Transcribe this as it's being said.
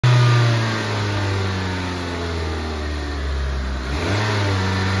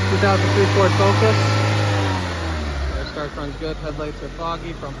CB1334 Focus. Our start runs good, headlights are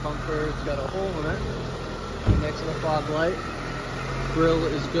foggy, front bumper, it's got a hole in it. Next to the fog light. Grill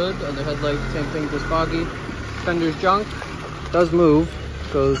is good, other headlight, same thing, just foggy. Fender's junk, does move,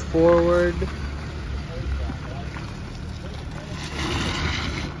 goes forward.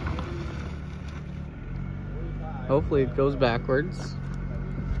 Hopefully it goes backwards.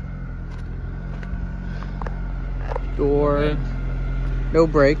 Door, no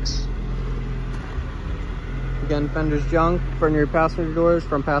brakes. Again, fender's junk. Front rear passenger doors.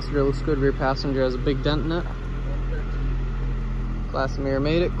 Front passenger looks good. Rear passenger has a big dent in it. Glass and mirror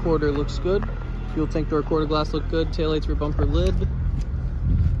made it. Quarter looks good. Fuel tank door quarter glass look good. Taillights, rear bumper, lid.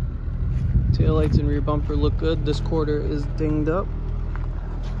 Taillights and rear bumper look good. This quarter is dinged up.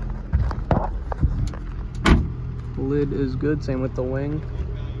 Lid is good. Same with the wing.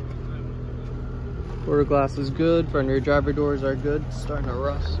 Quarter glass is good. Front rear driver doors are good. Starting to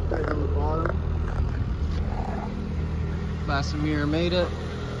rust right on the bottom. Glass and mirror made it.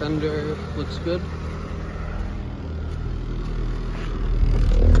 Fender looks good.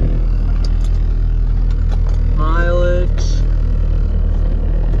 Mileage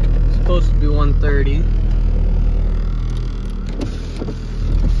supposed to be 130.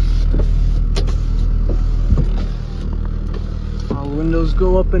 All the windows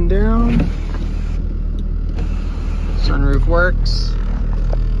go up and down. Sunroof works.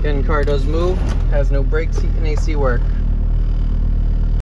 Again, car does move. Has no brakes, heat and AC work.